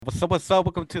What's up? What's up?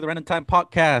 Welcome to the Random Time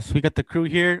Podcast. We got the crew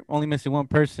here, only missing one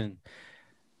person.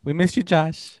 We missed you,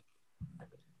 Josh.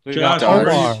 We got Josh, how are you?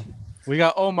 Omar. We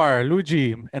got Omar,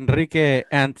 Luigi, Enrique,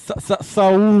 and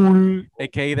Saul,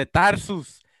 aka the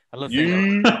Tarsus. I love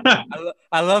saying that.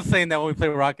 I love saying that when we play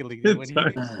Rocket League. When he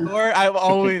score, I'm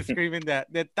always screaming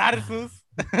that. The Tarsus.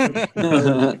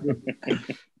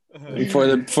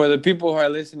 For the people who are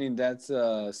listening, that's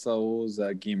Saul's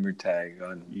gamer tag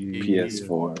on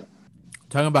PS4.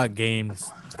 Talking about games,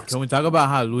 can we talk about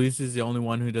how Luis is the only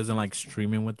one who doesn't like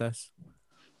streaming with us?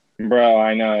 Bro,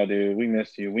 I know, dude. We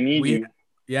missed you. We need you.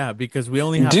 Yeah, because we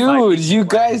only have Dude, you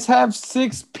guys have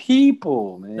 6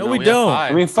 people, man. No, we don't.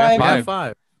 Five. I mean, five.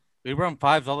 Five. We run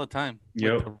fives all the time.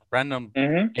 Yep. With random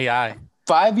Mm-hmm. AI.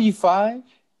 5v5?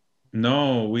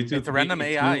 No, we do. It's a random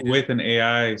AI, with an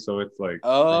AI, so it's like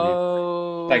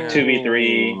Oh. Like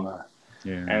 2v3.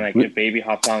 yeah. And like if baby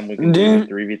hops on, we can Dude.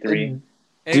 do 3v3.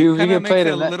 It Dude, we kinda can makes play it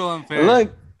a tonight. little unfair.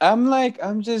 Look,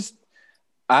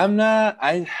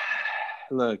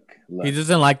 Look. He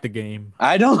doesn't like the game.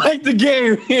 I don't like the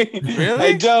game. Really?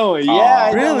 I don't. Yeah, Aw.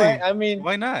 I don't Really? like- I mean,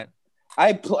 Why not?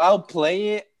 I'll play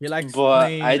it, He likes but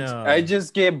playing, I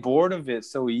just get bored of it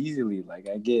so easily. Like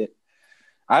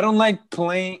I don't like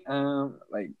playing.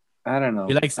 Like I don't know.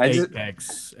 he likes I just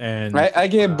Apex and I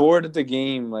get bored of the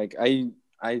game. Like I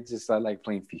like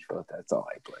playing FIFA. That's all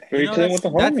I play. Or you playing with the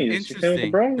that's homies. You playing with the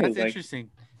bros. That's Like, interesting.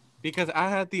 Because I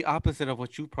had the opposite of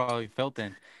what you probably felt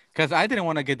then. Because I didn't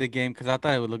want to get the game because I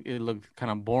thought it looked kind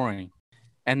of boring.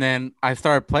 And then I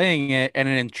started playing it and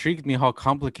it intrigued me how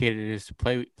complicated it is to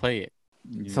play it.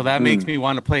 So that makes me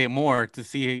want to play it more to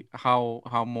see how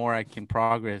more I can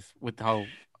progress with how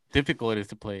difficult it is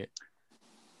to play it.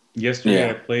 Yesterday,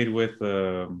 Yeah. I played with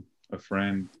a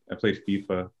friend. I played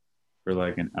FIFA for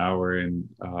like an hour, and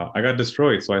I got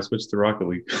destroyed, so I switched to Rocket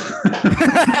League.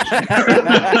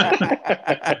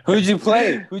 Who'd you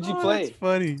play? Who'd you Oh, play? that's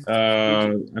funny.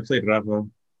 I played Rafa,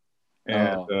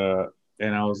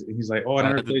 and he's like, "Oh, I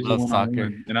never I played you love one-on-one."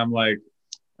 soccer. And I'm like,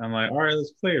 all right,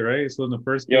 let's play, right? So in the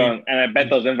first yo, game, and I bet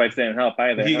those invites didn't help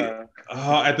either. He-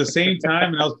 huh? at the same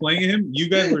time, and I was playing him, you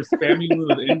guys were spamming me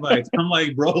with invites. I'm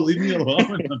like, bro, leave me alone.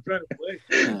 I'm trying to play.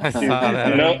 I saw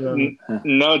that.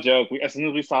 No joke. As soon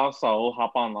as we saw Saul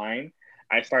hop online,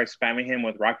 I started spamming him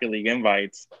with Rocket League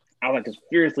invites. I was like just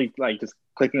furiously like just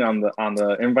clicking on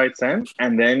the invite sent,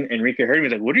 and then Enrique heard me.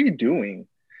 He's like, "What are you doing?"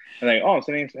 And like, "Oh, I'm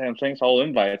sending Saul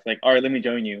invites." Like, "All right, let me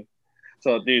join you."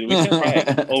 So, dude, we sent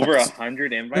like over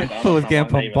 100 invites. I was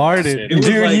getting bombarded. It was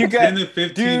Dude, like you got- 10 to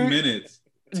 15 dude. minutes.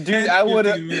 Dude, I would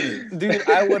have. 15 minutes. Dude,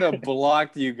 I would have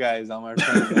blocked you guys on my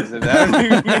friends list.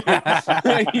 That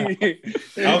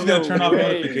I was gonna turn off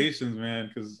notifications, man,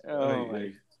 because Oh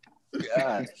my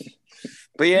gosh.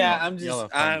 But yeah, I'm Y'all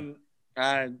just are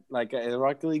funny.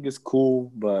 Rocket League is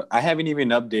cool, but I haven't even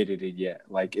updated it yet.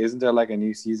 Like, isn't there like a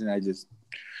new season?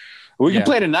 We can Yeah.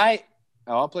 play tonight.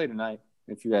 I'll play tonight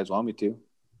if you guys want me to.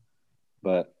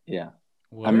 But yeah,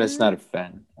 I'm just not a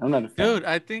fan. I'm not a fan. Dude,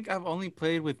 I think I've only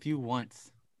played with you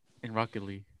once in Rocket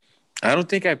League. I don't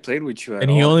think I played with you at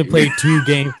and all. he only dude. played 2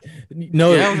 games.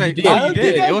 No, Yeah, I was like, you yeah, I you don't did.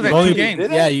 think I It was like did. two Only- games.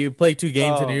 Did I? Yeah, you played 2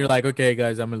 games, and Oh. you're like, okay,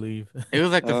 guys, I'm gonna leave. It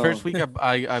was like the Oh. first week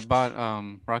I bought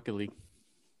Rocket League.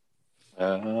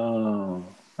 Oh,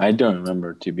 I don't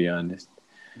remember, to be honest.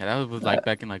 Yeah, that was like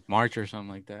back in like March or something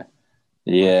like that.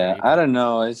 Yeah, April. I don't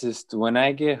know. It's just when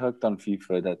I get hooked on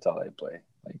FIFA, that's all I play.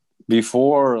 Like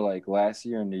before, like last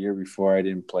year and the year before, I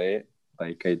didn't play it.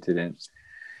 Like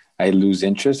I lose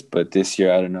interest. But this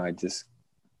year, I don't know.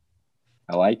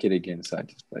 I like it again, so I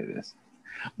just play this.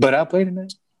 But I'll play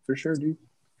tonight for sure, dude.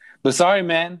 But sorry,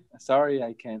 man. Sorry,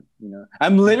 I can't.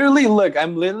 I'm literally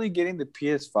getting the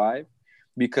PS5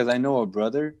 because I know a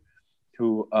brother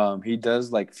who he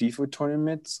does like FIFA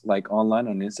tournaments like online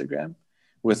on Instagram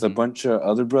with a bunch of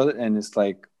other brothers, and it's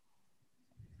like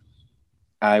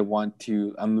I'm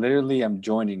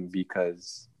joining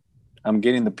because I'm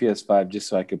getting the PS5 just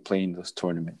so I could play in those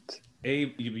tournaments.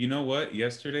 Hey, you know what?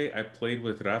 Yesterday I played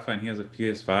with Rafa and he has a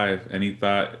PS5 and he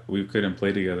thought we couldn't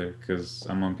play together because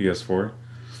I'm on PS4.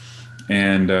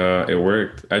 And it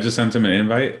worked. I just sent him an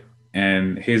invite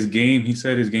and he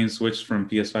said his game switched from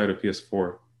PS5 to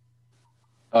PS4.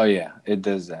 Oh yeah, it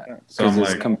does that. So Because I'm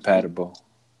it's like, compatible.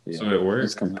 Yeah, so it worked.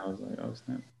 it's And I was like, oh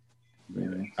snap.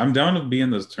 Yeah. I'm down to be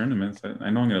in those tournaments. I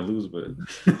know I'm gonna lose, but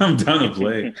I'm down to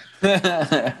play.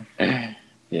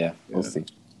 Yeah, we'll see.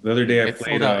 The other day I It's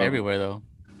played sold out everywhere though.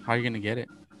 How are you gonna get it?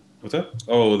 What's up?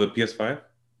 Oh, the PS5?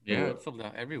 Yeah, it's sold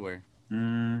out everywhere.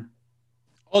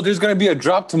 Oh, there's gonna be a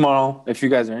drop tomorrow if you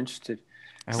guys are interested.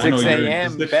 I 6 know you're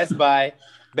a.m. interested. Best Buy.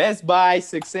 Best Buy,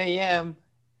 6 a.m.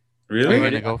 Are you Really?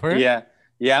 gonna go for it? Yeah.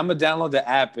 Yeah, I'm gonna download the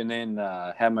app and then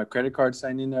have my credit card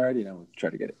signed in already, and I'm gonna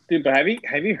try to get it. Dude, but have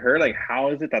you heard like how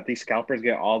is it that these scalpers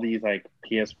get all these like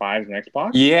PS5s and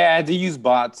Xbox? Yeah, they use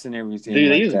bots and everything. Dude,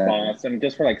 they like use that. bots. I mean,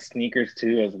 just for like sneakers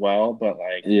too as well. But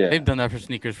like Yeah, They've done that for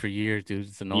sneakers for years, dude.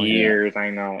 It's annoying. years, I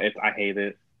know. I hate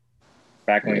it.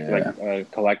 Back when you Yeah. could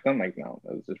like collect them, like no,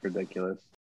 it was just ridiculous.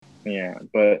 Yeah,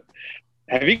 but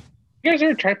have you guys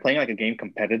ever tried playing like a game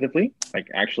competitively? Like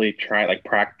actually try like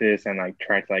practice and like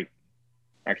try to like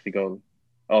actually go.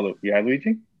 Oh yeah,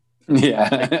 Luigi.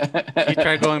 yeah. You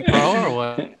tried going pro or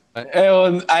what?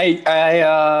 Well,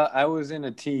 I was in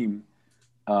a team,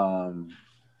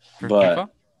 For but FIFA?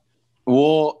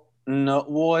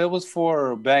 well, it was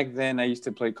for back then. I used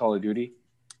to play Call of Duty,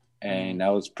 and I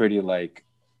was pretty like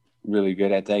really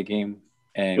good at that game.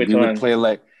 And Which we one? would play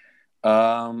like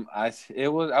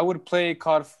I would play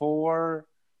COD 4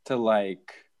 to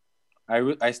like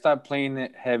I stopped playing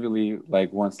it heavily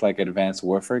like once like Advanced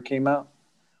Warfare came out.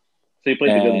 So you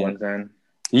played the good And- ones then.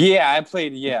 Yeah, I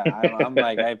played. Yeah, I'm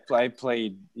like I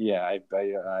played. Yeah,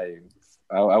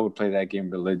 I would play that game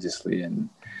religiously, and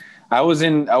I was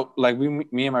in like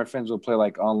me and my friends would play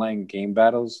like online game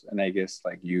battles, and I guess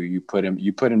like you put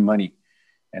in money,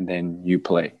 and then you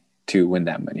play to win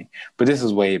that money. But this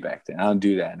is way back then. I don't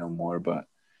do that no more. But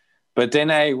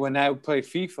then when I play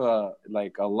FIFA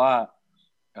like a lot,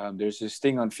 there's this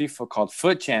thing on FIFA called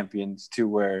Foot Champions, to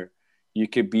where you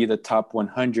could be the top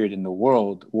 100 in the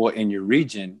world, well, in your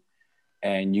region,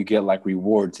 and you get like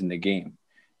rewards in the game.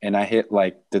 And I hit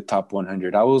like the top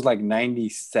 100. I was like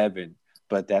 97,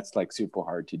 but that's like super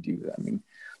hard to do. I mean,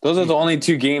 those are the only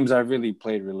two games I really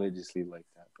played religiously like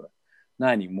that, but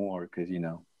not anymore because,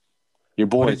 your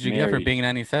boy. What did you get for being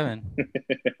 97?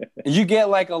 You get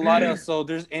like a lot of, so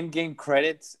there's in-game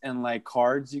credits and like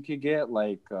cards you could get,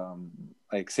 like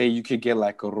say you could get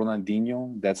like a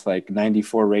Ronaldinho that's like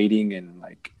 94 rating, and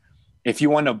like if you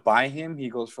want to buy him, he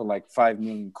goes for like 5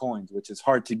 million coins, which is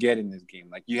hard to get in this game.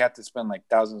 Like you have to spend like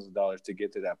thousands of dollars to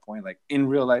get to that point, like in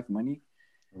real life money.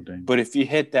 Oh, dang. But if you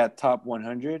hit that top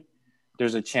 100,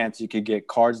 there's a chance you could get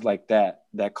cards like that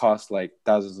cost like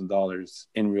thousands of dollars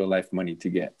in real life money to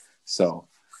get. So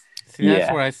See, that's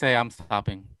Yeah. where I say I'm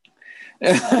stopping.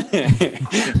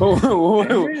 Once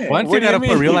Once you gotta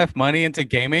put real life money into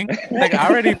gaming, like I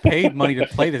already paid money to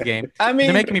play this game. I mean,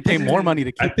 They're making me pay more money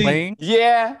to I keep think- playing.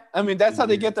 yeah, I mean that's how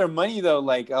they get their money though.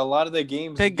 Like a lot of the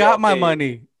games, They got my okay,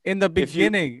 money in the If you-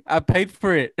 beginning. I paid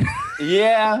for it.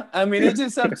 Yeah, I mean it's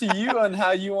just up to you on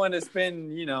how you want to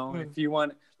spend. If you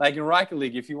want, like in Rocket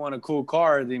League, if you want a cool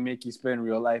car, they make you spend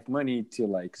real life money to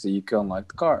like so you can unlock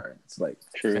the car. It's like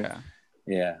True.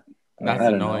 Yeah, I that's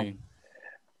don't know. annoying.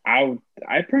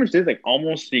 I pretty much did like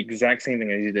almost the exact same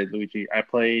thing as you did, Luigi. I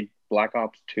played Black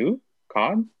Ops 2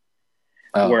 COD,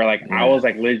 where like I was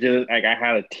like legit, like I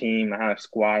had a team, I had a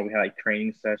squad, we had like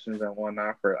training sessions and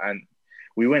whatnot and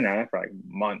we went at it for like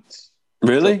months.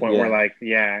 Really? To the point where like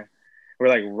we're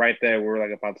like right there, we're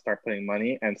like about to start putting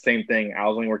money, and same thing. I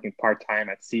was only working part time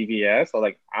at CVS, so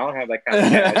like I don't have that kind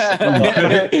of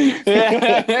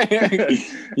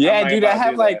cash. Yeah, I might dude, I not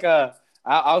have do like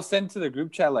I'll send to the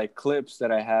group chat like clips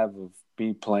that I have of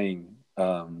me playing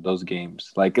those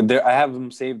games. Like I have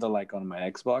them saved like on my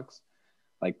Xbox,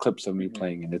 like clips of me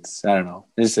playing, and it's I don't know.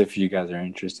 This if you guys are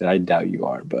interested. I doubt you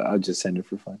are, but I'll just send it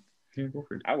for fun. Yeah, go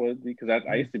for it. I would because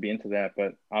I used to be into that,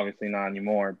 but obviously not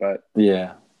anymore. But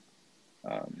Yeah,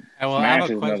 Well, I Smash have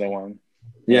a is question. another one.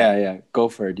 yeah. Go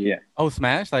for it, dude. Yeah. Oh,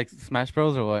 Smash? Like Smash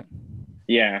Bros or what?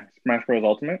 Yeah, Smash Bros.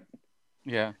 Ultimate.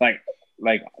 Yeah.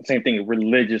 Like same thing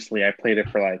religiously. I played it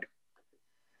for like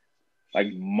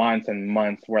months and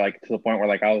months, where like to the point where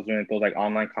like I was doing those like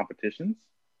online competitions.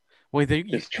 Wait, you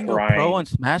Just can go trying. pro on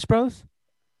Smash Bros?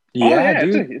 Yeah,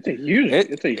 dude. It's a huge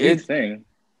It's- thing.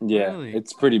 Yeah, Really?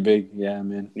 it's pretty big. Yeah,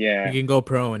 man. Yeah. You can go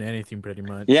pro in anything pretty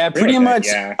much. Yeah, pretty much, much.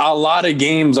 yeah. A lot of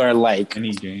games are like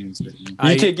Any games that you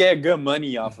you could get good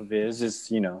money off of it. It's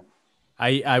just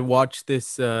I watched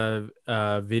this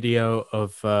video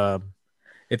of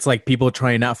it's like people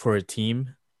trying out for a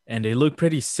team, and they look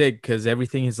pretty sick because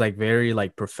everything is like very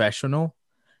like professional,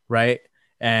 right?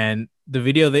 And the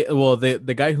video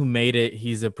the guy who made it,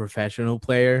 he's a professional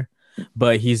player,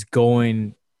 but he's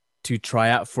going to try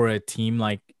out for a team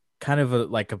like kind of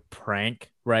like a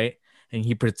prank, right? And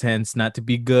he pretends not to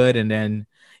be good, and then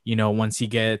once he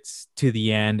gets to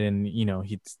the end and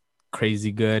he's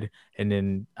crazy good, and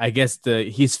then I guess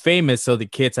he's famous, so the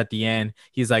kids at the end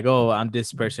he's like, oh, I'm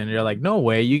this person, and they're like, no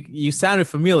way, you sounded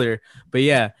familiar. But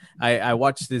yeah, I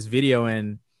watched this video,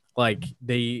 and like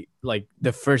the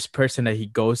first person that he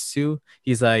goes to,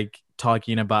 he's like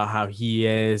talking about how he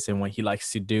is and what he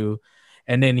likes to do,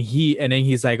 and then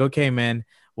he's like, okay man,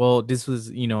 well, this was,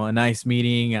 a nice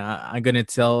meeting. I'm gonna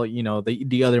tell,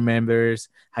 the other members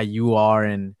how you are,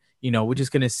 and we're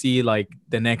just gonna see like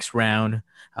the next round,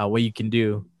 what you can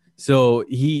do. So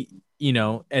he,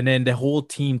 and then the whole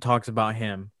team talks about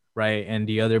him, right, and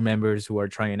the other members who are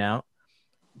trying out,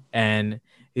 and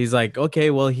he's like,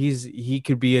 okay, well, he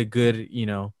could be a good,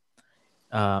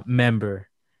 member.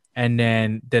 And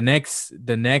then the next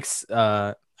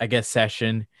I guess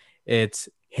session, it's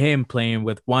him playing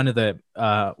with one of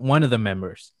the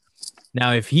members.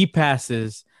 Now if he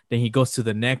passes, then he goes to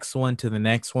the next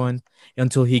one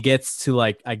until he gets to,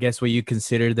 like, I guess what you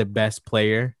consider the best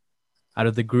player out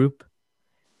of the group,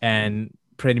 and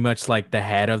pretty much like the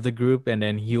head of the group, and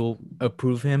then he'll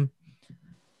approve him.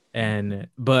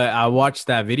 But I watched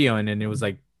that video, and then it was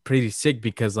like pretty sick,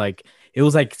 because like it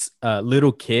was like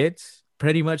little kids,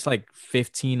 pretty much like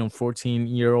 15 or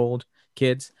 14-year-old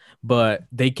kids, but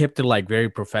they kept it like very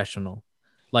professional.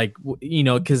 Like,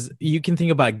 because you can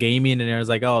think about gaming and there's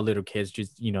like, oh, little kids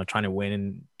just, trying to win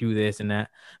and do this and that.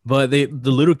 But the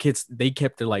little kids, they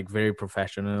kept it like very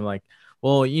professional. Like,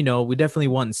 well, we definitely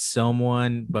want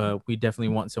someone, but we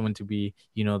definitely want someone to be,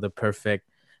 the perfect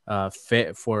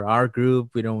fit for our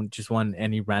group. We don't just want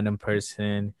any random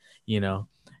person,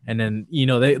 And then,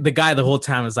 the guy the whole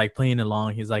time is like playing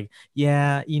along. He's like,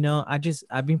 yeah,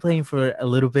 I've been playing for a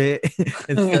little bit.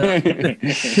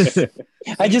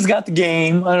 I just got the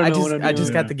game. I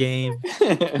just got the game.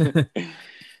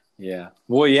 Yeah.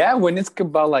 Well, yeah, when it's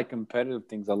about like competitive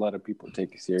things, a lot of people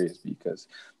take it serious, because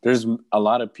there's a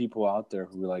lot of people out there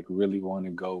who like really want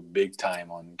to go big time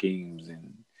on games,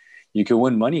 and you can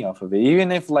win money off of it.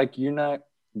 Even if like you're not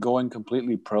going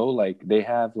completely pro, like they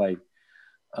have like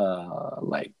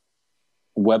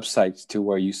websites to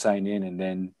where you sign in, and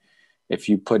then if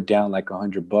you put down like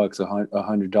 $100,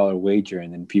 $100 wager,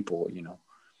 and then people,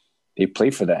 they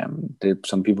play for them.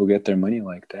 Some people get their money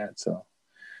like that. So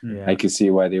yeah. I can see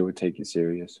why they would take it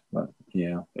serious. But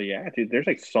yeah. But yeah, dude, there's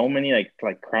like so many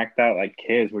like cracked out like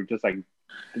kids who are just like,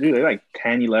 dude, they're like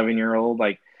 10, 11-year-old,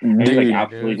 like, and dude, like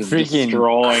absolutely just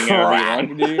destroying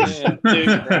everyone. Dude.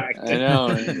 I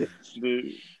know.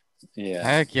 Dude. Yeah.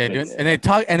 Heck yeah, dude. And they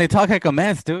talk like a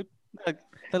mess, dude. Like,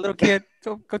 the little kid,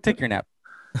 go take your nap.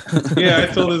 Yeah,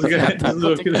 I told this guy.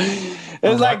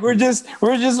 It's like we're just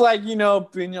like,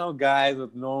 guys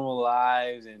with normal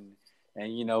lives, and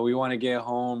we want to get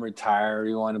home, retire.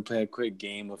 We want to play a quick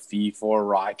game of FIFA or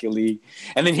Rocket League,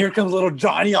 and then here comes little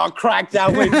Johnny all cracked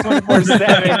out, like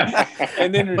 24/7,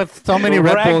 and then with so many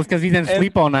Red Bulls because he didn't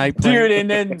sleep all night, dude, and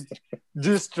then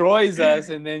destroys us,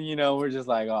 and then we're just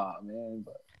like, oh man,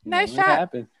 but, nice shot,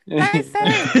 happened. Nice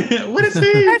save. What a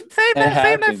save! Nice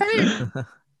save.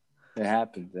 It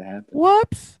happens.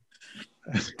 Whoops.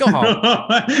 Go home.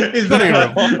 Is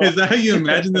that how you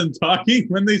imagine them talking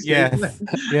when they say that?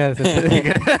 Yes.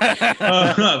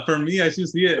 For me, I should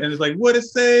see it, and it's like, what a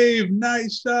save!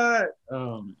 Nice shot.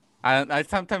 I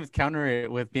sometimes counter it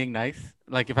with being nice.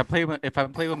 Like if I play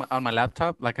on my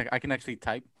laptop, like I can actually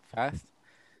type fast.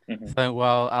 Mm-hmm. So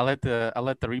I'll let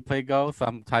the replay go. So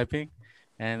I'm typing,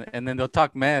 and then they'll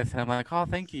talk mess, and I'm like, oh,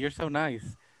 thank you, you're so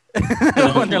nice.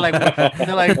 When they're like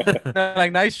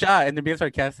nice shot, and they're being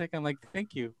sarcastic, I'm like,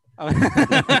 thank you.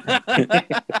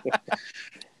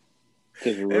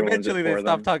 Eventually they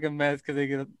stop talking mess because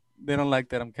they don't like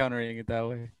that I'm countering it that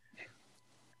way.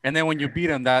 And then when you beat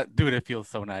them, it feels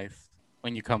so nice.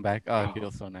 When you come back, it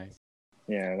feels so nice.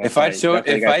 Yeah. If I showed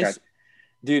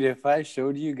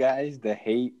you guys the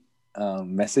hate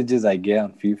messages I get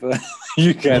on FIFA,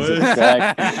 you guys would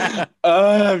crack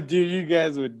up, dude. You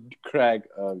guys would crack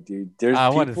up, dude. I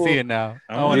want to see it now.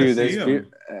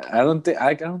 I don't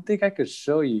think I could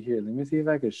show you here. Let me see if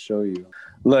I could show you.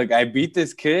 Look, I beat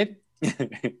this kid,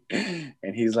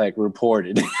 and he's like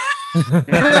reported.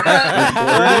 Yeah,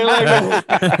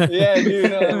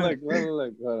 dude. Look.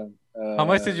 Hold on. How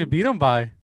much did you beat him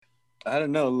by? I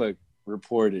don't know. Look.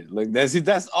 Reported. Like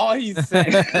that's all he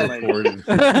said. Reported.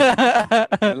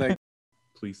 Like,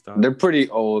 please stop. They're pretty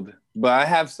old, but I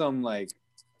have some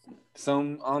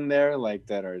on there like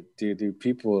that are dude.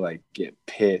 People like get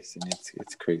pissed, and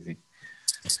it's crazy.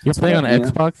 You're playing on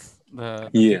Xbox?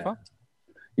 The FIFA?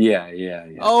 Yeah.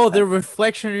 Oh, the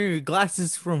reflection in your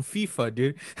glasses from FIFA,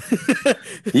 dude.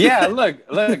 Yeah, look,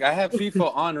 I have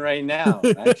FIFA on right now,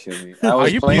 actually. Are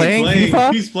you playing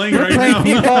FIFA? He's playing right now.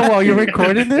 FIFA while you're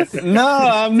recording this? No,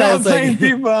 I'm not playing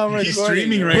FIFA. I'm recording. He's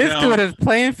streaming right now. This dude is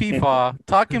playing FIFA,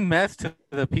 talking mess to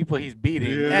the people he's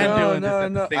beating, and doing this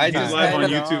at the same time. He's live on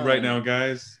YouTube right now,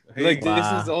 guys. Hey, look, this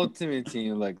is Ultimate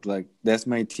Team. Like that's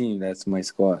my team. That's my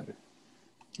squad.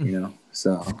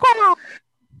 So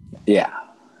yeah.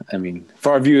 I mean,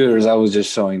 for our viewers, I was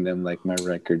just showing them like my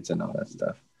records and all that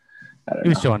stuff. I don't He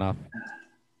was know. showing off.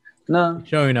 No.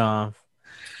 Showing off.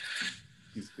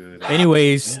 He's good.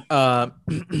 Anyways,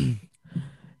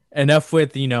 enough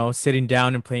with sitting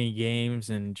down and playing games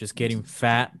and just getting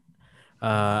fat.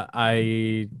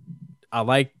 I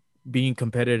like being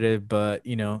competitive, but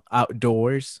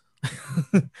outdoors.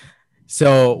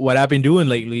 So what I've been doing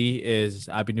lately is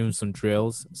I've been doing some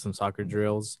drills, some soccer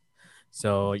drills.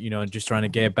 So just trying to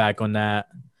get back on that.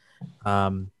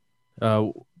 Um, uh,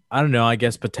 I don't know. I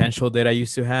guess potential that I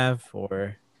used to have,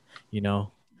 or you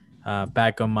know,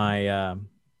 back on my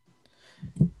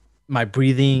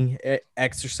breathing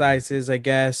exercises, I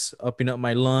guess, upping up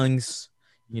my lungs,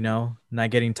 not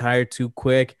getting tired too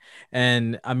quick.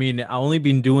 And I mean, I only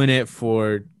been doing it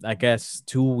for, I guess,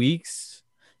 2 weeks.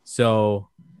 So,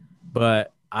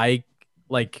 but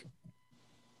like,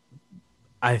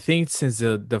 I think since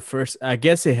the first, I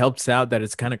guess it helps out that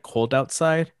it's kind of cold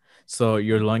outside. So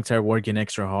your lungs are working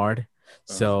extra hard.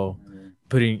 So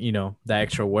putting, the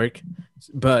extra work.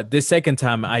 But this second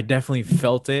time, I definitely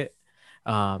felt it,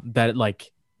 that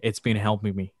like it's been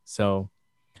helping me. So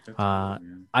That's cool, uh,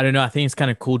 man. I don't know. I think it's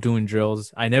kind of cool doing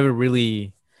drills. I never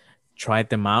really tried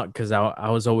them out because I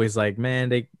was always like, man,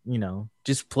 they,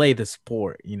 just play the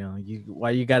sport.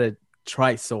 Why you gotta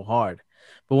try so hard?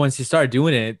 But once you start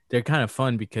doing it, they're kind of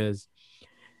fun because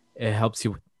it helps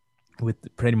you with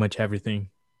pretty much everything.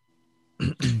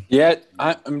 Yeah,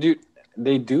 dude.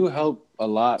 They do help a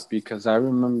lot because I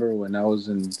remember when I was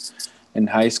in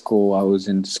high school, I was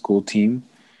in the school team,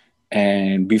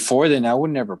 and before then, I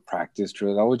would never practice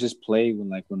drills. I would just play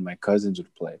when my cousins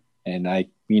would play, and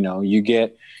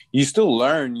you still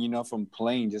learn, from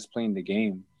just playing the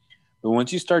game. But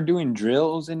once you start doing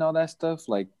drills and all that stuff,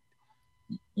 like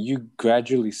you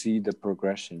gradually see the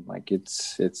progression. Like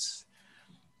it's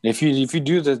if you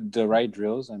do the right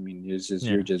drills, I mean,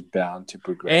 you're just bound to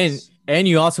progress. And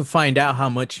you also find out how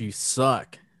much you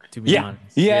suck, to be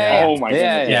honest. Oh my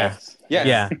goodness, yes.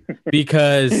 Yeah.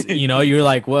 Because, you're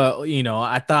like, well,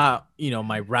 I thought,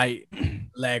 my right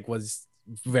leg was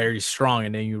very strong.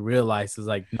 And then you realize it's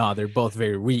like, no, they're both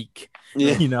very weak.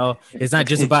 Yeah. It's not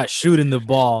just about shooting the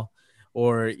ball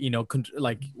or,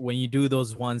 like when you do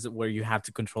those ones where you have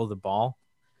to control the ball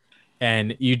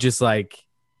and you just like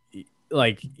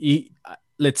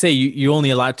let's say you're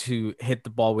only allowed to hit the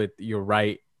ball with your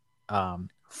right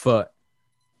foot,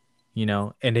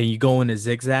 and then you go in a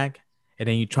zigzag and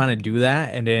then you're trying to do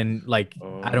that. And then like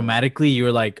automatically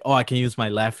you're like, oh, I can use my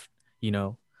left,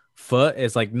 foot.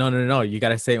 It's like, no, no, no. You got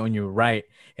to stay on your right.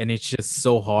 And it's just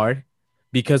so hard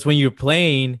because when you're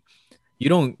playing, you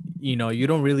don't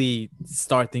really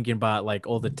start thinking about like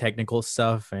all the technical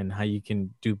stuff and how you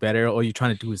can do better. All you're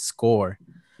trying to do is score.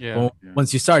 Yeah. Well,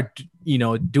 once you start,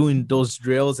 doing those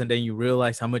drills and then you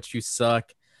realize how much you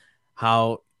suck,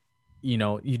 how, you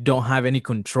don't have any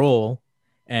control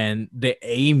and the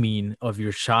aiming of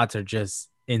your shots are just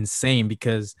insane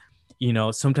because,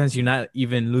 sometimes you're not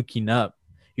even looking up.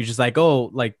 You're just like,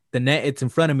 oh, like the net, it's in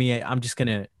front of me. I'm just going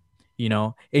to,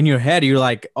 in your head, you're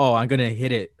like, oh, I'm going to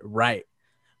hit it right.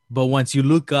 But once you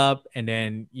look up and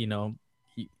then,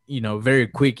 very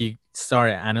quick, you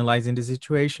start analyzing the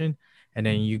situation and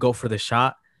then you go for the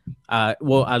shot.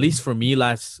 Well, at least for me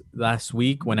last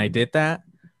week when I did that,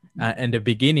 in the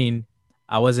beginning,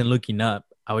 I wasn't looking up.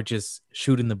 I was just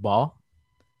shooting the ball.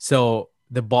 So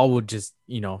the ball would just,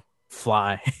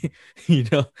 fly,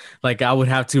 like I would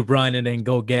have to run and then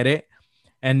go get it.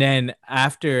 And then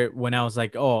after when I was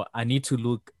like, oh, I need to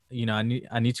look,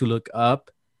 I need to look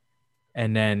up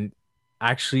and then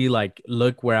actually like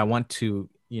look where I want to,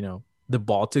 the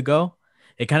ball to go.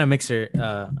 It kind of makes it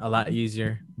a lot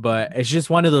easier, but it's just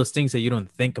one of those things that you don't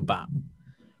think about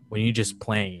when you're just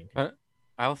playing. But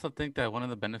I also think that one of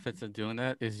the benefits of doing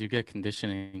that is you get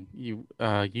conditioning. You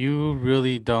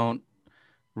really don't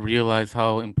realize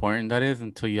how important that is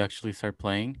until you actually start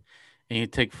playing, and you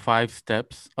take 5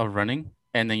 steps of running,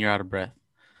 and then you're out of breath.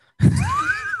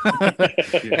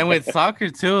 And with soccer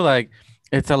too, like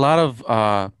it's a lot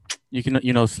of you can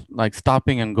like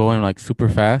stopping and going like super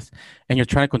fast, and you're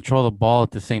trying to control the ball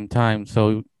at the same time.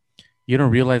 So you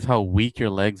don't realize how weak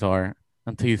your legs are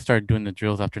until you start doing the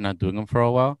drills after not doing them for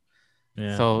a while.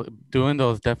 Yeah. So doing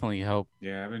those definitely help.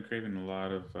 Yeah, I've been craving a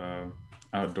lot of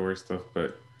outdoor stuff,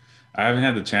 but I haven't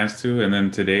had the chance to. And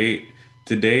then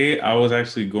today I was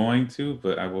actually going to,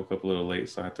 but I woke up a little late,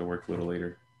 so I had to work a little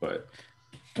later. But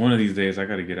one of these days, I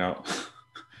got to get out.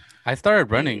 I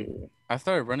started running. I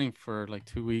started running for like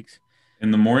 2 weeks.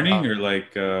 In the morning or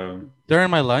like During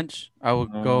my lunch, I would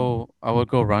Oh.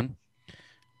 go run.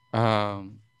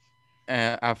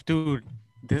 Dude,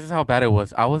 this is how bad it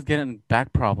was. I was getting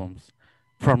back problems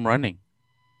from running.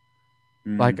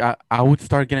 like I would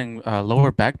start getting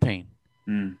lower back pain.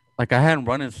 Mm. Like I hadn't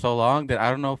run in so long that I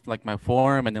don't know if like my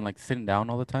form and then like sitting down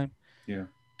all the time. Yeah.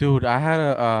 Dude, I had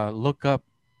to look up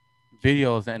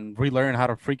videos and relearn how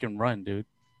to freaking run, dude.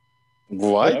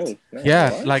 What? Oh, no,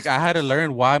 Yeah, what? like I had to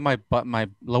learn why my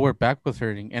lower back was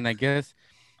hurting, and I guess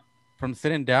from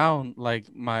sitting down, like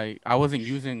I wasn't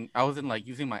like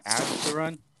using my abs to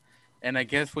run, and I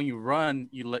guess when you run,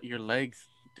 you let your legs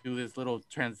do this little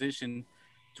transition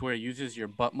to where it uses your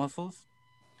butt muscles,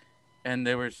 and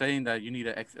they were saying that you need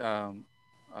to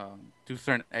do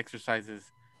certain exercises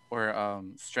or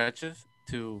stretches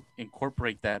to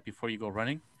incorporate that before you go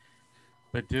running.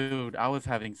 But dude, I was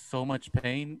having so much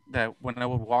pain that when I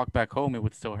would walk back home, it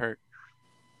would still hurt.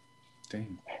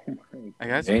 Dang. Like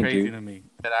that's Dang, crazy dude. to me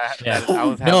Yeah. that I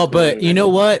was No, having but you know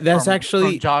what? That's from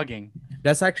actually jogging.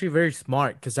 very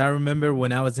smart because I remember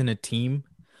when I was in a team,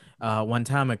 one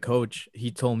time a coach he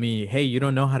told me, "Hey, you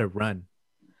don't know how to run,"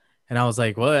 and I was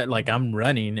like, "What? Like I'm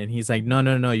running?" And he's like, "No,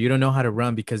 no, no, you don't know how to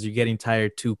run because you're getting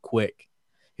tired too quick."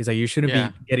 He's like, "You shouldn't Yeah.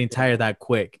 be getting tired that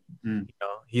quick." Mm. You know,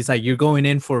 he's like, "You're going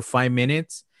in for 5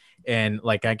 minutes, and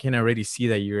like I can already see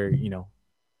that you're,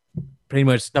 pretty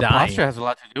much The dying." posture has a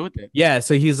lot to do with it. Yeah,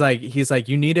 so he's like,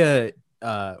 you need to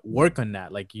work on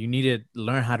that. Like you need to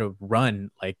learn how to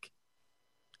run, like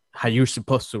how you're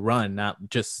supposed to run, not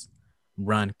just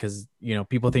run. Because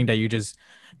people think that you just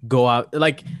go out.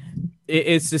 Like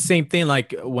it's the same thing.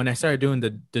 Like when I started doing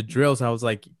the drills, I was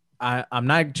like, I'm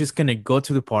not just gonna go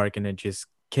to the park and then just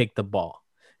kick the ball.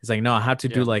 It's like no, I have to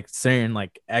do Yeah. like certain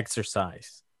like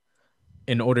exercise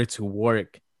in order to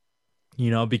work.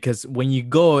 Because when you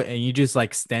go and you just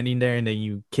like standing there and then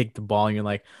you kick the ball and you're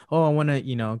like, oh, I want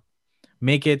to,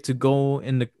 make it to go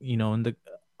in the, in the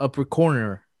upper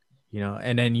corner,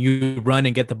 and then you run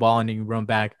and get the ball and then you run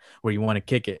back where you want to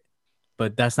kick it.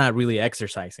 But that's not really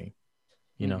exercising,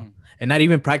 Mhm. and not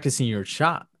even practicing your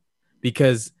shot.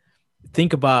 Because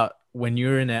think about when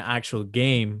you're in an actual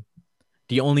game,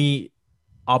 the only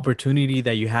opportunity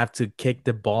that you have to kick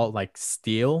the ball like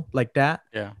steal like that,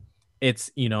 Yeah.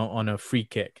 it's on a free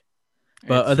kick.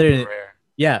 But It's super rare.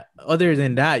 other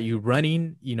than that, you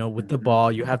running, with the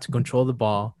ball, you have to control the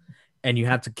ball and you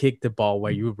have to kick the ball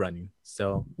while you're running.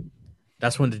 So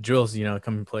that's when the drills,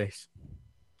 come in place.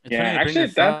 It's Yeah, funny to bring actually,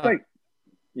 this that's up. like,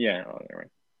 yeah. Oh, never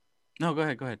No, go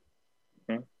ahead. Go ahead.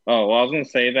 mind. Oh, well, I was gonna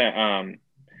say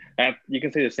that you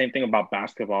can say the same thing about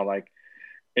basketball. Like,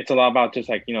 it's a lot about just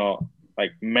like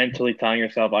like mentally telling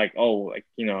yourself like, oh, like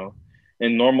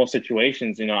in normal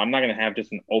situations, I'm not gonna have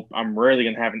just I'm rarely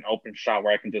gonna have an open shot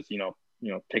where I can just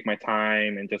take my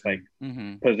time and just like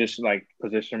Mm-hmm.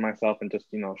 position myself and just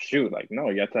shoot. Like, no,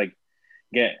 you have to like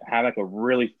have like a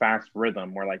really fast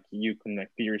rhythm where like you can like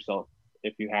feel yourself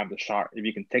if you have the shot, if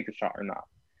you can take the shot or not.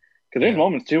 Because there's Yeah.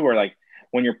 moments too where like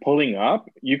when you're pulling up,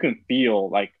 you can feel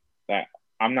like that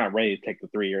I'm not ready to take the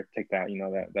three or take that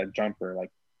that jumper.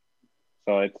 Like,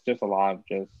 so it's just a lot of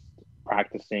just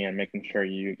practicing and making sure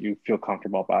you feel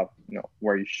comfortable about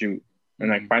where you shoot and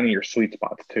like Mhm. finding your sweet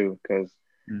spots too. Because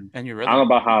And your I don't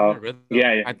know rhythm. about You need a how rhythm.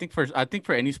 yeah. I think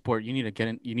for any sport you need to get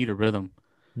in. You need a rhythm.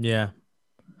 Yeah.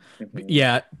 Mhm.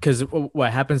 Yeah. Because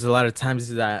what happens a lot of times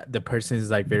is that the person is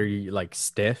like very like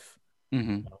stiff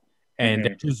Mm-hmm. and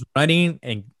they're just running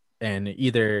and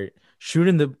either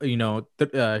shooting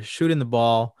the, shooting the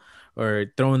ball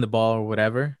or throwing the ball or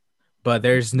whatever. But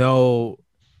there's no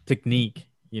technique,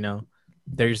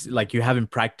 there's like you haven't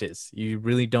practiced, you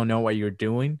really don't know what you're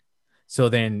doing. So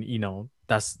then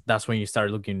that's when you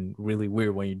start looking really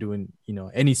weird when you're doing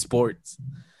any sports,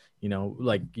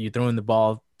 like you throwing the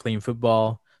ball, playing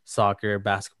football, soccer,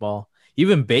 basketball,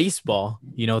 even baseball,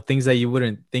 things that you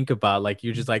wouldn't think about, like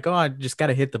you're just like, oh, I just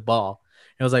gotta hit the ball.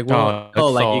 And I was like, well, Oh, no,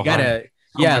 it's like you so hard. gotta,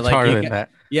 So much like harder than that.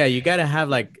 you gotta have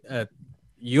like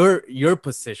your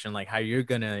position, like how you're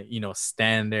gonna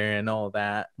stand there and all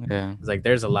that. Yeah. It's like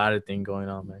there's a lot of thing going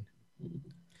on, man.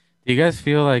 Do you guys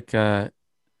feel like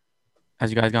as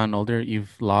you guys gotten older,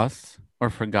 you've lost or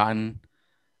forgotten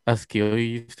a skill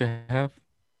you used to have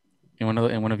in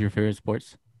one of your favorite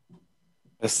sports?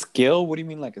 A skill? What do you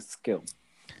mean, like a skill?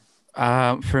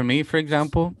 For me, for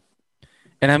example,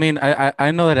 and I mean, I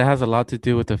know that it has a lot to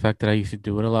do with the fact that I used to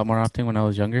do it a lot more often when I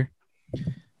was younger.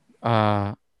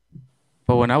 But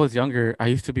when I was younger, I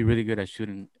used to be really good at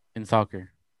shooting in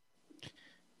soccer.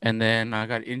 And then I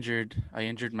got injured. I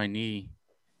injured my knee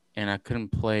and I couldn't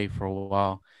play for a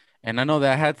while. And I know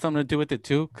that had something to do with it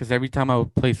too, because every time I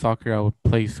would play soccer, I would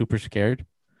play super scared.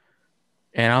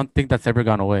 And I don't think that's ever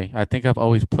gone away. I think I've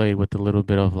always played with a little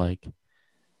bit of like,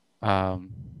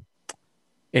 um,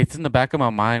 it's in the back of my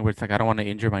mind where it's like, I don't want to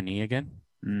injure my knee again.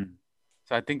 Mm.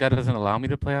 So I think that doesn't allow me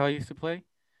to play how I used to play.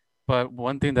 But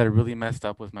one thing that really messed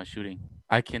up was my shooting.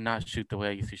 I cannot shoot the way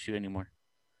I used to shoot anymore.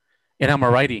 And I'm a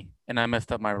righty, and I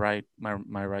messed up my right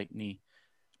knee.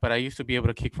 But I used to be able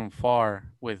to kick from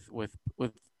far with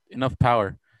enough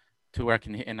power to where I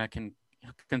can hit, and I can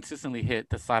consistently hit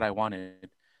the side I wanted.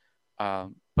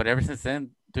 But ever since then,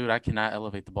 dude, I cannot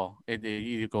elevate the ball. It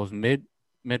either goes mid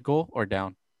goal or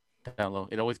down low.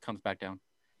 It always comes back down.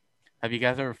 Have you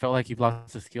guys ever felt like you've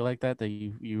lost a skill like that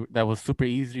you that was super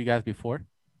easy to you guys before?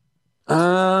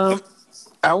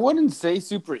 I wouldn't say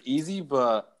super easy,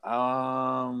 but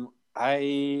I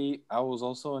was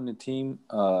also in the team,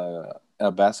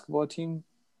 a basketball team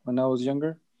when I was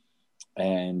younger,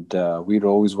 and we'd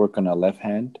always work on our left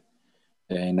hand,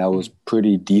 and I was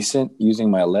pretty decent using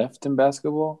my left in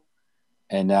basketball,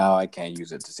 and now I can't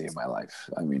use it to save my life.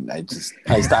 I mean, I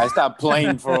stopped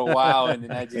playing for a while, and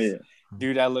then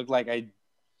dude, I look like I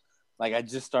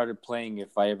just started playing.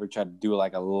 If I ever tried to do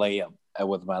like a layup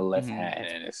with my left hand,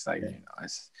 and it's like,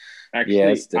 it's actually,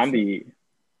 it's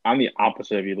I'm the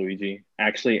opposite of you, Luigi.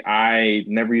 Actually, I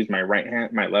never used my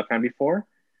left hand before,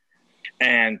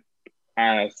 and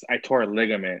as I tore a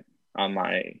ligament on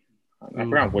my, I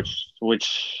forgot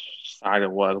which side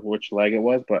it was, which leg it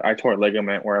was, but I tore a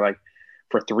ligament where like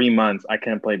for 3 months I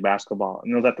couldn't play basketball,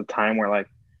 and it was at the time where like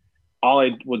all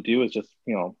I would do is just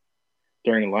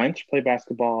during lunch play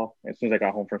basketball. As soon as I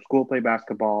got home from school, play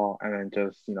basketball, and then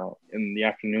just in the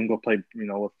afternoon go play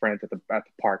with friends at the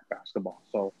park basketball.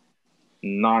 So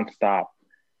nonstop,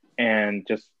 and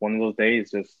just one of those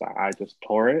days, I just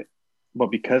tore it. But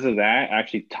because of that, it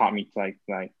actually taught me to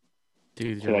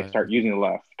start using the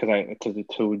left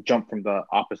to jump from the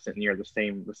opposite near the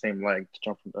same leg to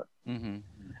jump from the,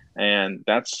 and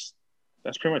that's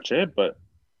pretty much it. But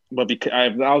because I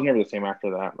was never the same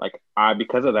after that. Like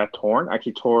because of that torn, I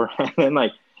actually tore, and then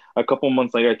like a couple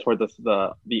months later, I tore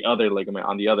the other ligament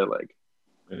on the other leg.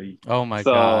 Oh my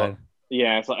god!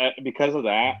 Yeah, so because of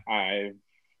that,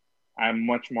 I'm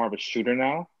much more of a shooter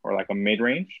now, or like a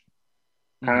mid-range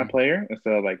kind of player,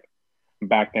 instead of like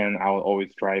back then I would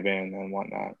always drive in and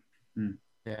whatnot.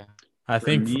 Yeah, I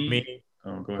think for me.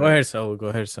 Oh, go ahead,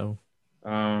 so.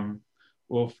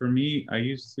 Well, for me, I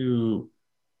used to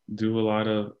do a lot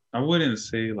of, I wouldn't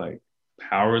say like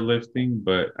powerlifting,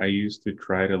 but I used to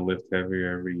try to lift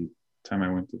heavier every time I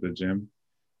went to the gym.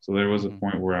 So there was a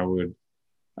point where I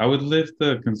would lift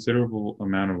a considerable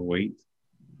amount of weight.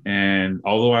 And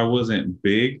although I wasn't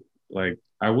big, like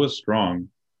I was strong.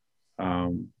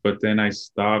 But then I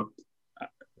stopped,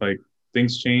 like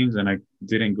things changed and I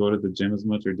didn't go to the gym as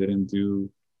much or didn't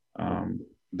do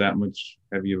that much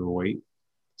heavy of a weight.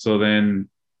 So then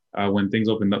when things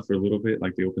opened up for a little bit,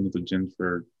 like they opened up the gyms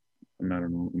for, I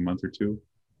don't know, a month or two,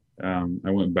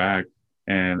 I went back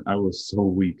and I was so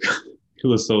weak. It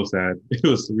was so sad. It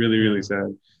was really, really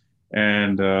sad.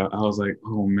 And I was like,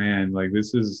 oh man, like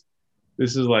this is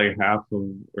like half of,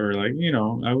 or like,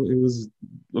 it was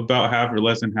about half or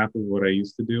less than half of what I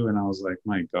used to do. And I was like,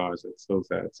 my gosh, that's so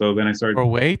sad. So then I started. For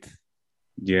weight?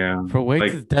 Yeah. For weight,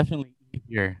 like, is definitely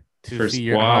easier to see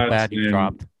how bad you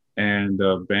dropped. And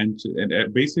bench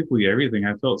and basically everything.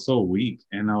 I felt so weak.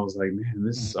 And I was like, man,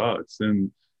 this sucks.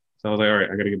 And so I was like, all right,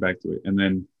 I got to get back to it. And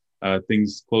then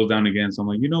things closed down again. So I'm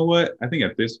like, you know what? I think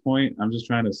at this point, I'm just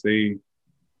trying to stay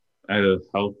at a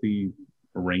healthy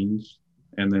range.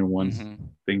 And then once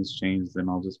things change, then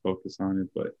I'll just focus on it.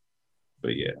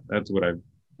 But yeah, that's what I've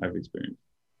experienced.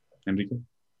 Enrique?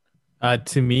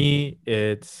 To me,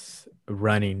 it's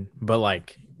running, but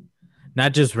like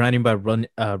not just running, but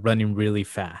running really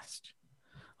fast.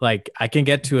 Like I can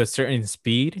get to a certain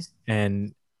speed,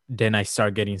 and then I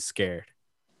start getting scared.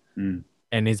 And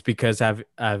it's because I've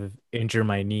injured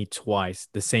my knee twice,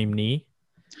 the same knee.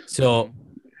 So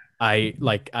I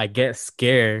get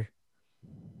scared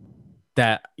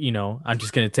that I'm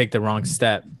just gonna take the wrong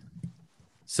step.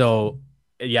 So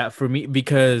yeah, for me,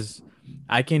 because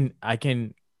I can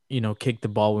kick the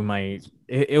ball with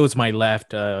it was my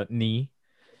left knee.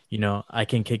 I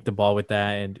can kick the ball with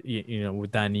that, and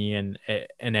with that knee and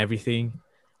everything.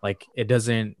 Like it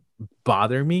doesn't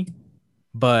bother me,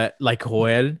 but like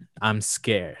Joel, I'm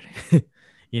scared.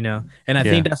 And I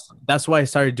think that's why I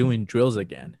started doing drills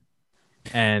again.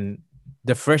 And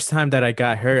the first time that I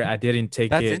got hurt, I didn't take it.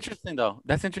 That's interesting, though.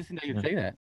 That's interesting that you say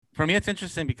that. For me, it's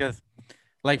interesting because,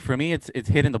 like, for me, it's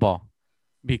hitting the ball,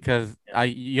 because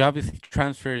you obviously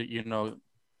transfer,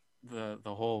 the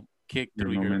whole kick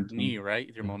through your knee, right?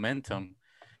 Your momentum.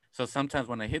 So sometimes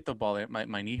when I hit the ball,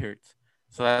 my knee hurts.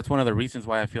 So that's one of the reasons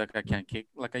why I feel like I can't kick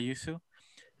like I used to.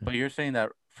 But you're saying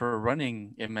that for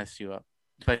running, it messed you up.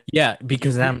 But yeah,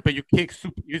 because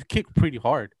you kick pretty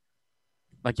hard.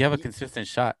 Like you have a consistent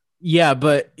shot.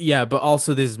 but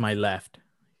also this is my left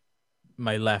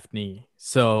knee.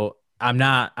 So I'm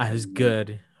not as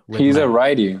good with He's my a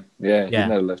righty. Yeah, he's yeah.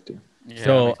 not a lefty. Yeah, that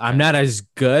So makes I'm sense. not as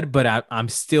good, but I'm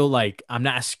still like I'm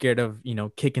not scared of,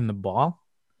 kicking the ball.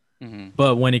 Hmm.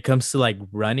 But when it comes to like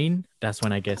running, that's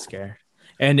when I get scared.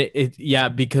 And yeah,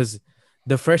 because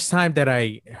the first time that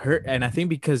I hurt, and I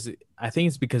think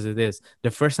it's because of this.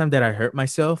 The first time that I hurt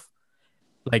myself,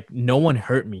 like no one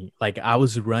hurt me. Like I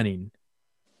was running,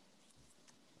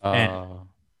 and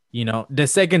Uh, the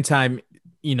second time,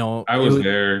 I it was was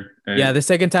there. yeah, And the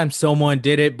second time someone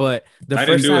did it, but the I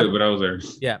didn't first do time, it, but I was there.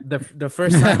 yeah, the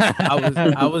first time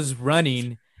I was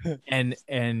running, and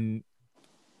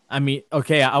I mean,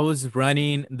 okay, I was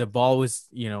running, the ball was,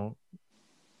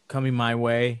 coming my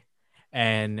way,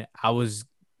 and I was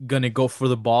gonna go for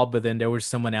the ball, but then there was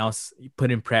someone else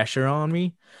putting pressure on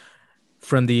me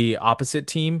from the opposite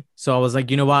team. So I was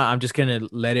like, you know what? I'm just gonna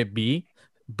let it be.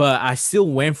 But I still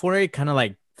went for it, kind of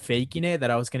like faking it that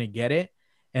I was gonna get it,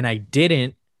 and I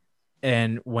didn't.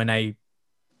 And when I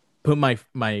put my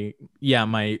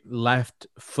left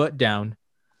foot down,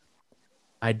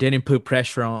 I didn't put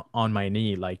pressure on my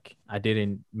knee. Like I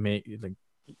didn't make like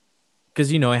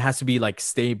because it has to be like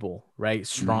stable, right?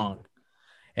 Strong.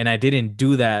 And I didn't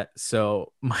do that.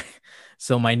 So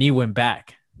my knee went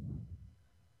back,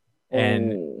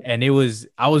 and Oh.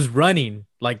 I was running.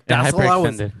 Like and that's all I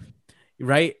was, hyperextended.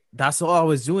 right? That's all I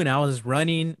was doing. I was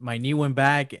running, my knee went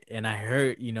back, and I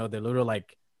heard, the little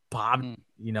like pop,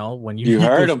 Mm. when your You knee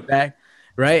heard goes him. back,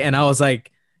 right? And I was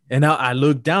like, and I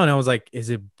looked down, and I was like, is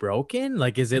it broken?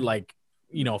 Like, is it like,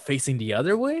 facing the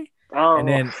other way? And Oh.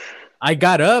 then I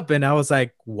got up and I was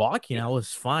like walking, I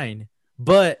was fine.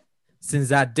 But since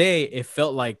that day, it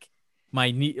felt like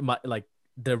my knee, like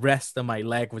the rest of my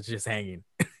leg was just hanging.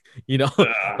 you know,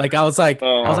 like I was like,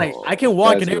 I can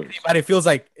walk That's and what. everything, but it feels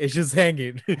like it's just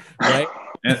hanging, right?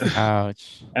 And,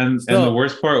 Ouch. and the So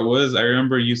worst part was, I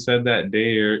remember you said that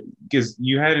day, or because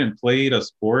you hadn't played a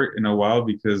sport in a while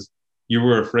because you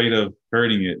were afraid of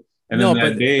hurting it. And then no, that but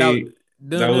that day, no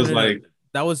that no was no no. like,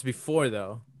 That was before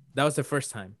though. That was the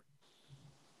first time.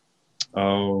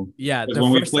 oh, Yeah, because the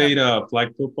when we first time. played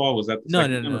flag football, was that the No,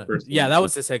 second no, time or no. first Yeah, time? that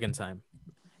was the second time.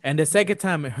 And the second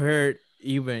time it hurt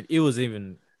even. It was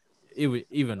even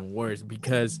worse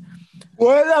because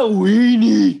What a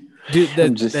weenie. dude,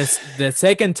 I'm just. the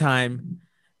second time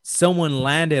someone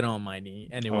landed on my knee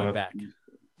and it Oh, went back.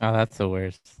 Oh, that's the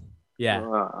worst. Yeah.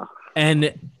 Ah.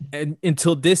 And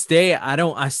until this day,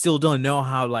 I still don't know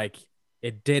how like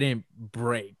it didn't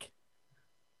break.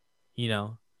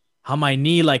 How my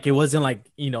knee, like it wasn't like,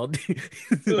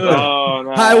 Oh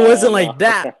no. how it wasn't like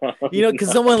that. no.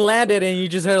 Because someone landed and you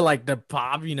just heard like the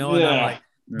pop, and I'm yeah. like,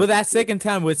 but that second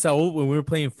time with Saul when we were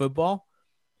playing football,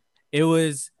 it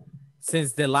was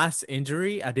since the last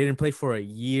injury, I didn't play for a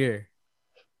year.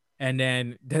 And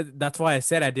then that's why I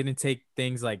said I didn't take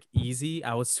things like easy.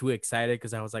 I was too excited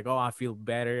because I was like, oh, I feel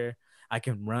better. I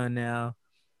can run now,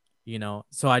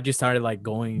 So I just started like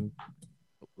going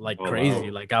like Oh, crazy.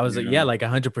 wow. Like I was like, Yeah. yeah, like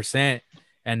 100%.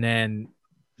 And then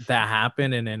that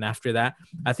happened. And then after that,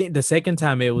 I think the second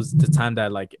time it was the time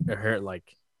that like it hurt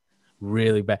like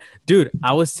really bad. Dude,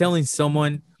 I was telling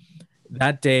someone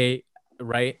that day,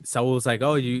 right? Saul was like,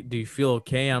 oh, do you feel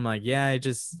okay? I'm like, yeah, I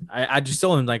just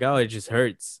told him like, oh, it just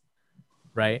hurts.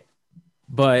 Right.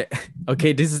 But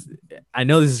okay, I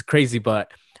know this is crazy,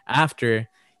 but after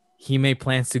he made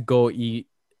plans to go eat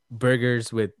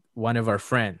burgers with one of our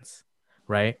friends,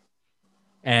 right?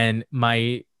 And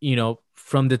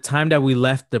from the time that we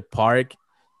left the park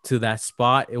to that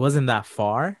spot, it wasn't that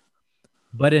far,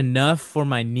 but enough for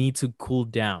my knee to cool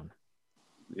down.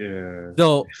 Yeah.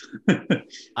 So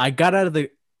I got out of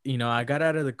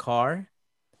the car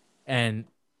and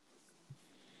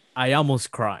I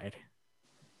almost cried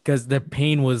because the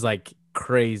pain was like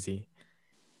crazy.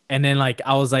 And then like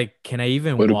I was like, can I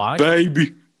even What a walk?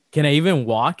 baby. Can I even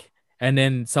walk? And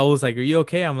then Saul was like, are you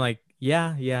okay? I'm like,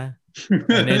 yeah. And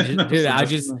then dude,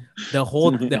 the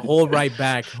whole ride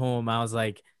back home, I was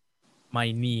like,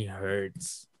 my knee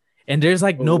hurts. And there's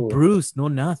like no Oh. bruise, no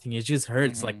nothing. It just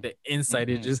hurts. Like the inside,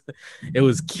 it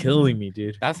was killing me,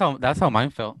 dude. That's how mine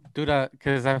felt, dude.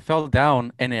 Because I fell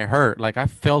down and it hurt. Like I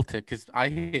felt it because I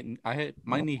hit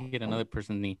my knee hit another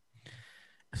person's knee,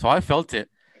 so I felt it.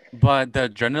 But the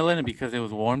adrenaline, because it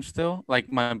was warm still, like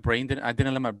I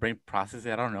didn't let my brain process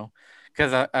it. I don't know,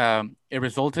 because it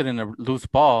resulted in a loose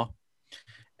ball,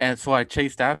 and so I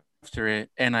chased after it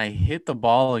and I hit the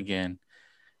ball again,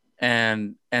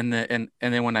 and then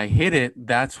when I hit it,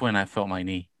 that's when I felt my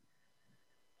knee.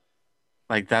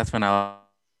 Like that's when I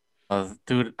was,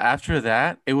 dude. After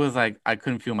that, it was like I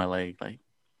couldn't feel my leg. Like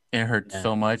It hurt Yeah.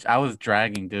 so much. I was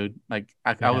dragging, dude. Like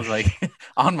I Yeah. was like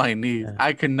on my knees. Yeah.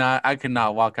 I could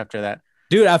not walk after that.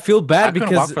 Dude, I feel bad I couldn't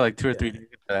because walk for like 2 or 3 days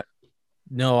after that.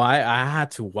 no, I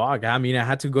had to walk. I mean, I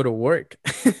had to go to work.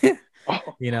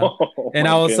 You know, Oh, and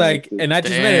my I was goodness, like, dude. and I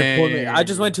just made an appointment. I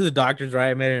just Dang. went to the doctor's,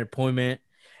 right? I made an appointment,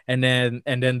 and then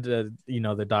the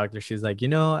the doctor, she's like,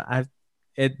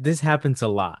 this happens a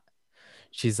lot.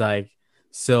 She's like,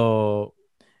 so,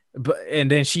 but and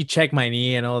then she checked my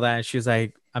knee and all that. And she was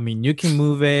like, I mean, you can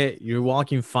move it. You're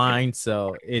walking fine.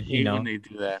 So I hate when they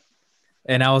do that.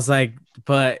 And I was like,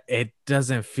 but it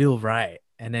doesn't feel right.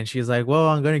 And then she was like, well,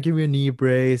 I'm gonna give you a knee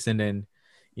brace. And then,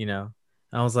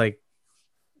 I was like,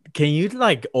 can you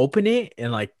like open it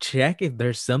and like check if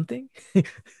there's something?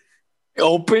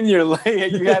 Open your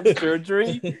leg. You had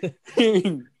surgery.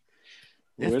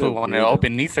 Just put one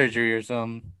open knee surgery or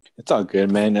something. It's all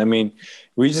good, man. I mean,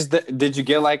 did you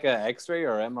get like an X-ray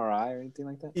or MRI or anything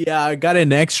like that? Yeah, I got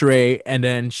an X-ray, and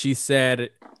then she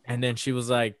was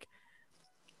like,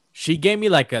 she gave me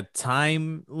like a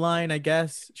timeline, I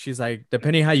guess. She's like,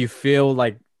 depending how you feel,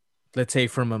 like, let's say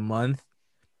from a month,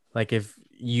 like if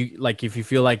you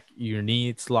feel like your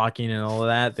knee's locking and all of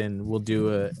that, then we'll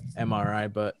do a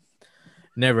MRI. But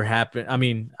never happened. I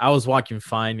mean, I was walking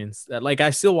fine and like I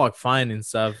still walk fine and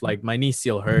stuff. Like my knee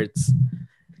still hurts.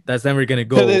 That's never gonna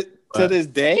go to this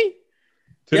day.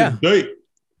 Yeah. Yeah,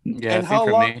 And same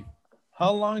for me.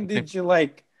 How long did you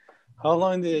like? How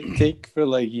long did it take for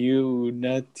like you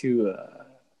not to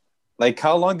like?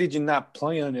 How long did you not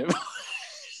play on it?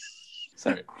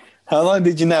 Sorry. How long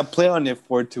did you not play on it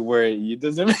for to where it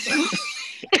doesn't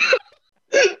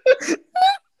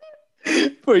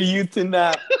for you to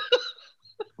not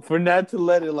to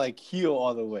let it like heal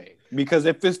all the way? Because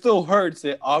if it still hurts,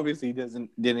 it obviously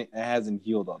it hasn't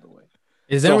healed all the way.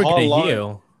 It's So never how gonna long-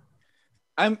 heal.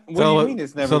 What do you mean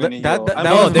it's never gonna that heal? that, I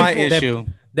that mean, was my the- issue.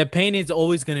 The pain is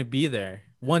always gonna be there.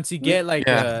 Once you get like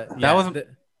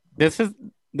This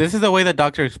is the way the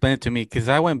doctor explained it to me, because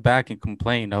I went back and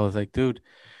complained. I was like, dude,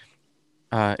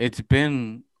 it's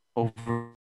been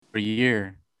over a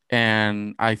year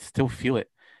and I still feel it,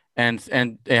 and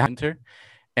it happened,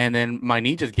 and then my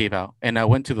knee just gave out and I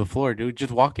went to the floor, dude,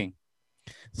 just walking.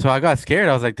 So I got scared.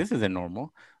 I was like, this isn't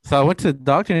normal. So I went to the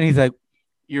doctor and he's like,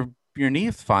 your knee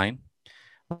is fine,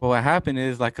 but what happened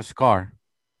is like a scar.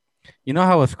 You know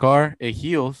how a scar, it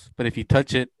heals, but if you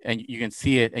touch it and you can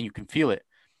see it and you can feel it.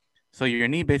 So your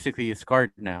knee basically is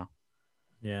scarred now.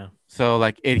 yeah. So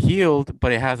like it healed,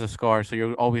 but it has a scar, so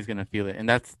you're always gonna feel it. And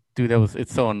it's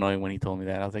so annoying when he told me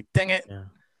that. I was like, dang it. Yeah.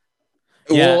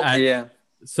 well, Yeah,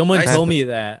 Someone I- told me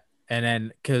that, and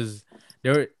then because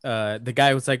the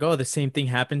guy was like, "Oh, the same thing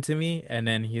happened to me," and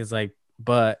then he was like,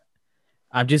 "But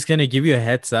I'm just gonna give you a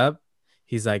heads up."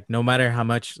 He's like, "No matter how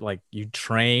much like you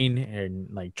train and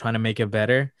like trying to make it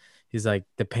better, he's like,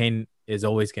 the pain is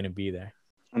always gonna be there."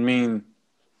 I mean,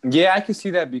 yeah, I can see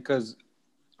that because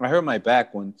I hurt my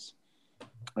back once,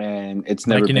 and it's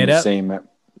never Backing been it the up? same.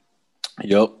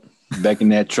 Yup, backing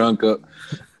that trunk up.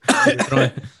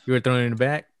 You were throwing it in the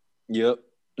back. Yep,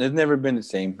 it's never been the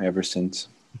same ever since.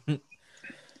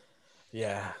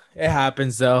 Yeah, it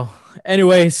happens though.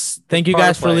 Anyways, thank you part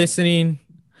guys of for life. listening.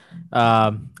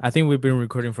 I think we've been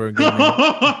recording for a good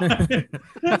minute.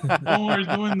 Omar's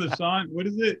doing the Sean. What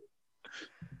is it?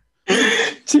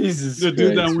 Jesus, The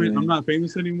dude that Christ, went, man. I'm not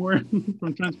famous anymore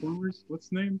from Transformers. What's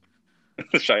his name?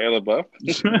 Shia LaBeouf.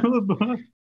 Shia LaBeouf.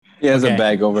 He has Okay. a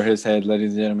bag over his head,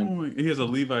 ladies and Oh gentlemen. my, he has a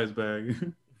Levi's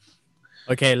bag.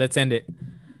 Okay, let's end it.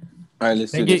 All right,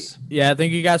 let's do Thank you. this. Yeah,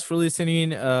 thank you guys for listening.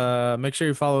 Make sure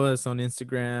you follow us on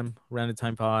Instagram, Random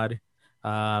Time Pod.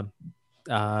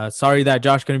 Sorry that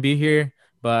Josh couldn't be here,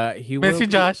 but he will. Miss you,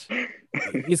 Josh.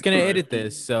 He's gonna edit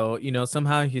this, so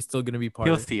somehow he's still gonna be part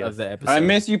He'll of, see of us. the episode. I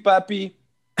miss you, papi.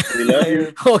 We love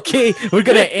you. Okay, we're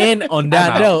gonna end on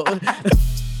that I'm note.